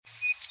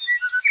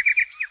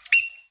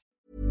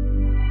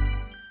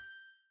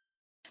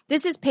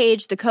This is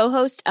Paige, the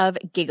co-host of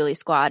Giggly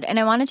Squad, and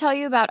I want to tell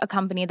you about a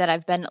company that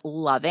I've been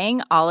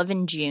loving, Olive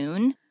 &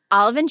 June.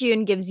 Olive &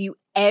 June gives you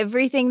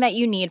everything that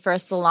you need for a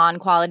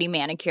salon-quality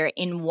manicure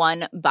in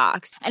one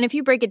box. And if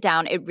you break it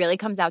down, it really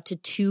comes out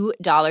to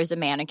 $2 a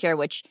manicure,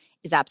 which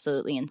is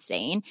absolutely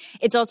insane.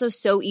 It's also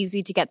so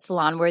easy to get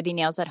salon-worthy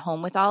nails at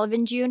home with Olive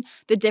 & June.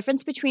 The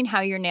difference between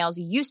how your nails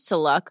used to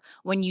look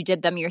when you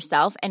did them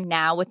yourself and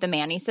now with the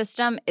Mani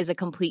system is a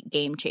complete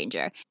game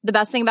changer. The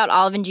best thing about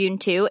Olive & June,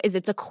 too, is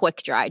it's a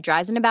quick dry.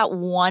 Dries in about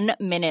 1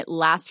 minute,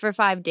 lasts for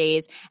 5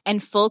 days,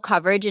 and full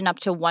coverage in up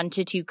to 1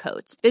 to 2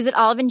 coats. Visit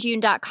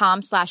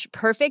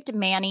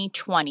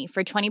oliveandjune.com/perfectmani20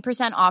 for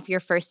 20% off your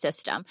first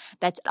system.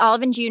 That's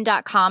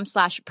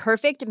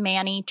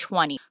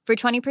oliveandjune.com/perfectmani20 for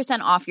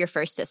 20% off your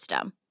first system.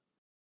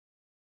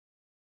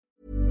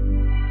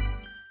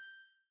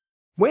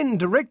 When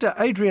director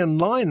Adrian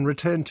Lyne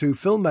returned to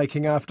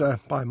filmmaking after,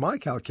 by my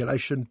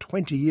calculation,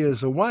 20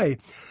 years away,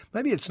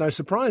 maybe it's no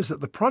surprise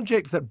that the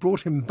project that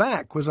brought him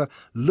back was a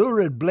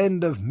lurid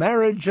blend of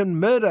marriage and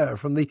murder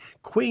from the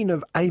queen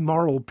of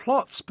amoral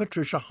plots,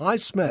 Patricia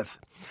Highsmith.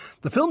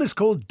 The film is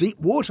called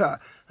Deep Water,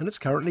 and it's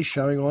currently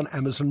showing on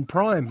Amazon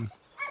Prime.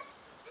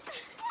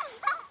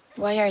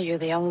 Why are you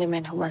the only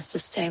man who wants to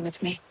stay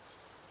with me?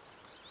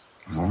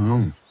 I don't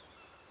know.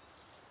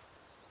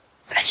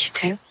 Are you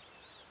too?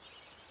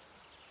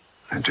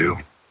 I do.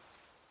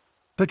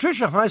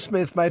 Patricia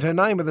Highsmith made her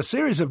name with a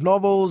series of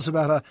novels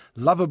about a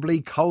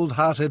lovably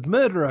cold-hearted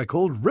murderer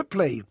called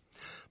Ripley.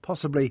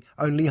 Possibly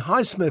only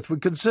Highsmith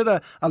would consider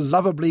a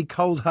lovably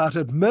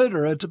cold-hearted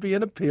murderer to be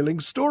an appealing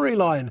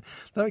storyline,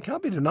 though it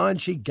can't be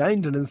denied she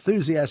gained an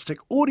enthusiastic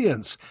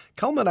audience,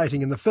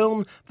 culminating in the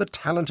film The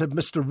Talented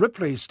Mr.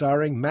 Ripley,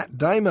 starring Matt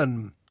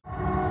Damon.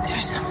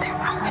 There's something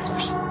wrong with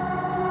me.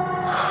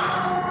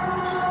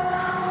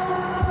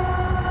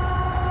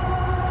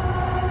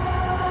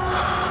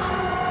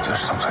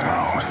 There's something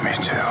wrong with me,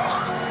 too.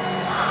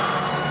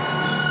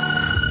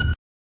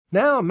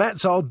 Now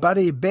Matt's old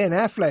buddy Ben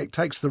Affleck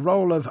takes the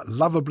role of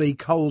lovably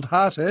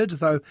cold-hearted,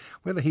 though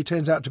whether he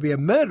turns out to be a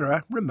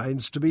murderer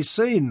remains to be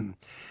seen.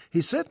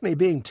 He's certainly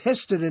being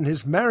tested in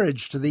his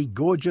marriage to the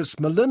gorgeous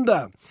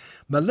Melinda.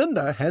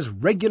 Melinda has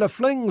regular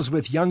flings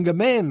with younger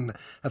men,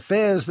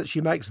 affairs that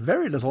she makes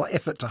very little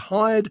effort to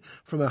hide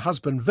from her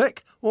husband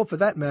Vic, or for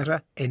that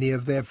matter, any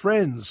of their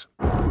friends.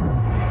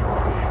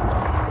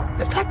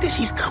 The fact that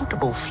she's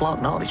comfortable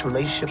flaunting all these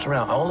relationships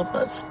around all of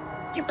us,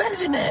 you're better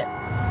than that.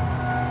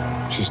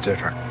 She's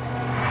different.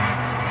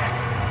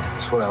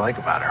 That's what I like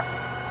about her.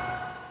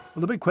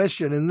 Well, the big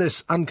question in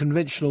this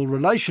unconventional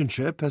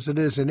relationship, as it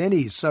is in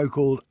any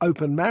so-called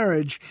open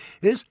marriage,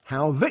 is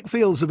how Vic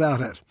feels about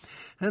it.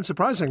 And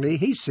surprisingly,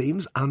 he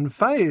seems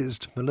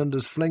unfazed.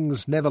 Melinda's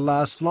flings never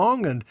last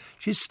long, and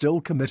she's still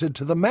committed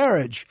to the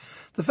marriage.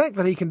 The fact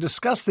that he can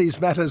discuss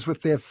these matters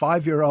with their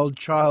 5-year-old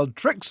child,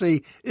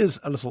 Trixie, is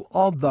a little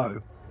odd,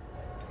 though.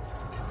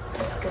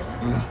 That's good.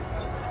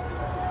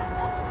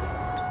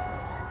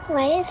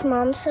 Why is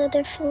Mom so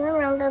different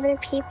around other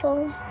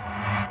people?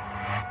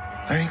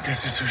 I think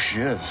this is who she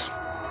is.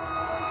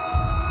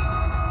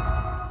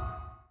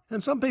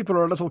 And some people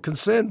are a little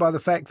concerned by the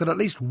fact that at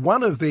least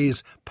one of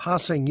these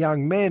passing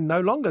young men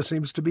no longer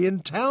seems to be in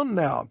town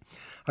now.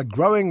 A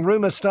growing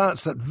rumour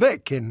starts that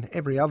Vic, in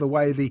every other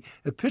way the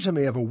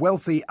epitome of a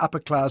wealthy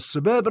upper-class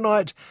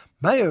suburbanite,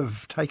 may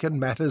have taken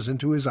matters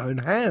into his own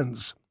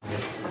hands.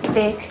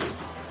 Vic,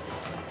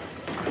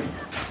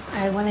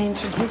 I want to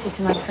introduce you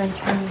to my friend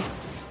Charlie.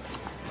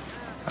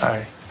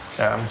 Hi.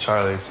 Yeah, I'm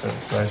Charlie. It's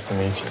nice to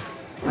meet you.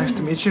 Nice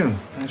to meet you.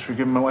 Thanks for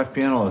giving my wife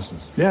piano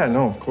lessons. Yeah,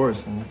 no, of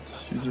course. And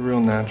she's a real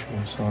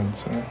natural, so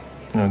it's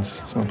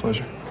my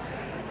pleasure.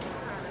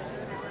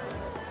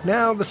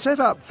 Now, the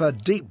setup for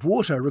Deep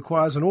Water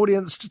requires an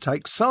audience to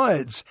take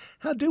sides.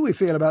 How do we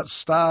feel about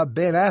star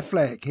Ben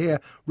Affleck,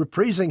 here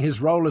reprising his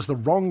role as the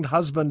wronged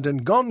husband in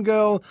Gone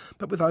Girl,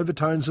 but with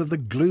overtones of the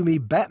gloomy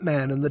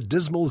Batman in the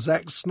dismal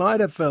Zack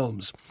Snyder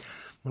films?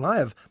 Well, I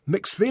have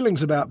mixed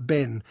feelings about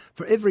Ben.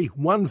 For every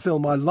one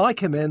film I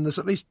like him in, there's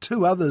at least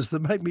 2 others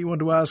that make me want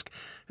to ask,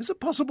 is it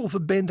possible for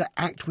Ben to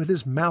act with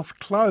his mouth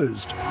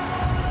closed? You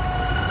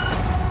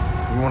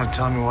want to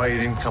tell me why you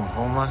didn't come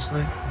home last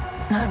night?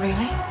 Not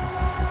really.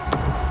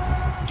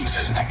 This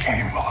isn't a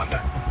game,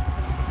 Melinda.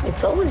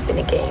 It's always been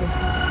a game.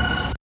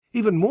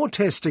 Even more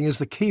testing is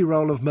the key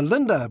role of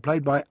Melinda,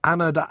 played by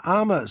Ana de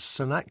Armas,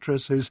 an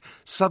actress who's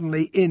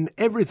suddenly in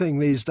everything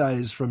these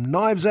days, from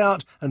Knives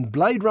Out and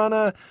Blade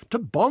Runner to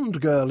Bond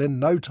girl in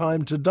No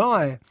Time to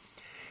Die.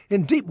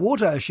 In Deep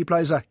Water, she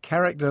plays a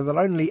character that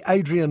only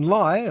Adrian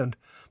Lyne and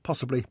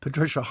possibly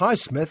Patricia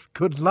Highsmith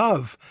could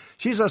love.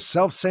 She's a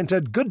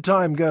self-centred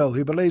good-time girl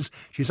who believes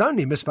she's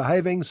only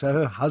misbehaving so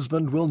her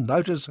husband will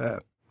notice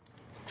her.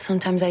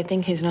 Sometimes I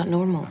think he's not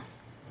normal.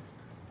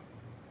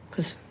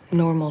 Because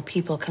normal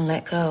people can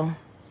let go.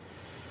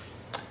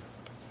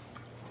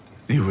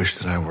 You wish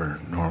that I were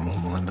normal,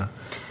 Melinda?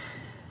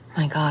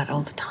 My God,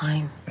 all the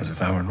time. As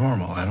if I were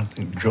normal, I don't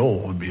think Joel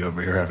would be over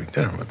here having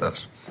dinner with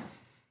us.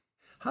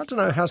 Hard to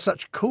know how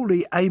such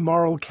coolly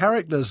amoral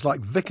characters like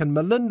Vic and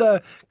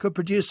Melinda could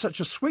produce such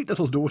a sweet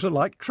little daughter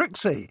like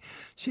Trixie.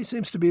 She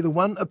seems to be the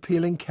one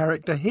appealing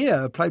character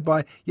here, played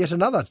by yet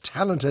another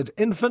talented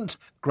infant,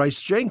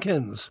 Grace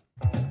Jenkins.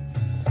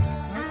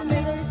 I'm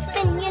in a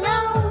spin, you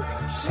know,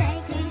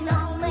 shaking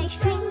on my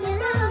string, you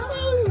know.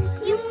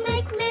 You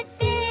make me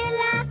feel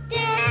like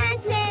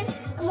dancing.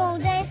 I'm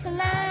gonna dance the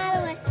night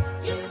away.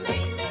 You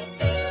make me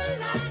feel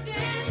like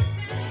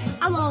dancing.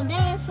 I'm gonna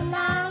dance the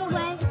night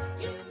away.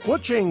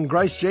 Watching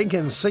Grace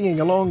Jenkins singing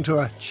along to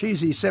a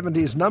cheesy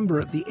 70s number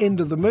at the end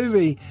of the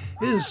movie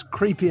is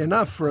creepy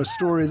enough for a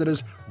story that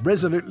has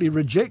resolutely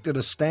rejected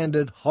a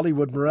standard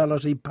Hollywood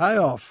morality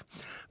payoff.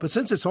 But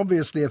since it's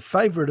obviously a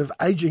favourite of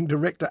ageing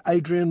director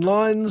Adrian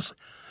Lyne's,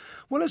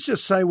 well, let's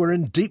just say we're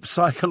in deep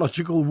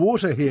psychological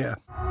water here.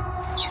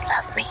 You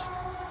love me.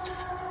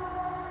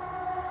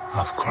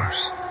 Of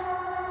course.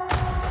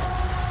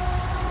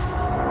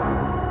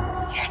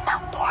 You're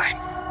not born.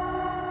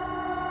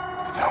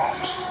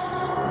 No.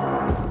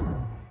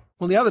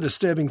 Well, the other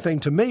disturbing thing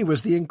to me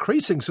was the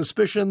increasing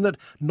suspicion that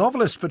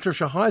novelist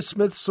Patricia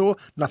Highsmith saw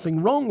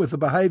nothing wrong with the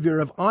behaviour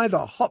of either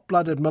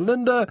hot-blooded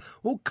Melinda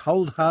or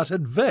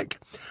cold-hearted Vic.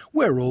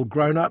 We're all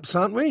grown-ups,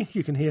 aren't we?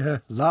 You can hear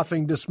her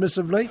laughing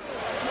dismissively.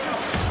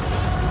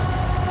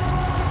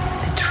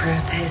 The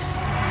truth is,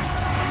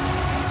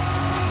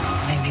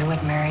 if you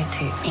were married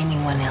to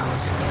anyone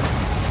else,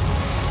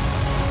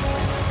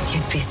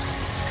 you'd be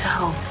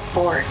so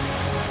bored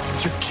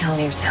you'd kill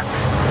yourself.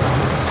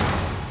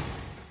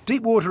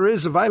 Deepwater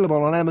is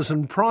available on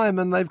Amazon Prime,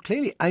 and they've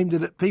clearly aimed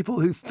it at people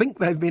who think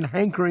they've been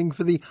hankering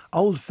for the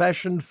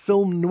old-fashioned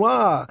film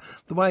noir,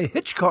 the way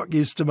Hitchcock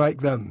used to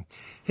make them.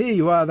 Here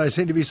you are, they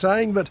seem to be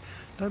saying, but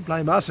don't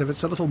blame us if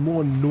it's a little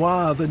more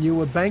noir than you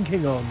were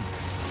banking on.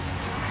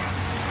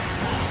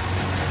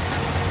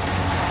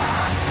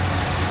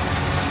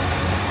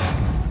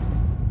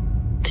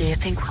 Do you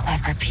think we'll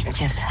ever be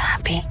just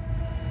happy?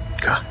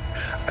 God,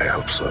 I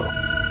hope so.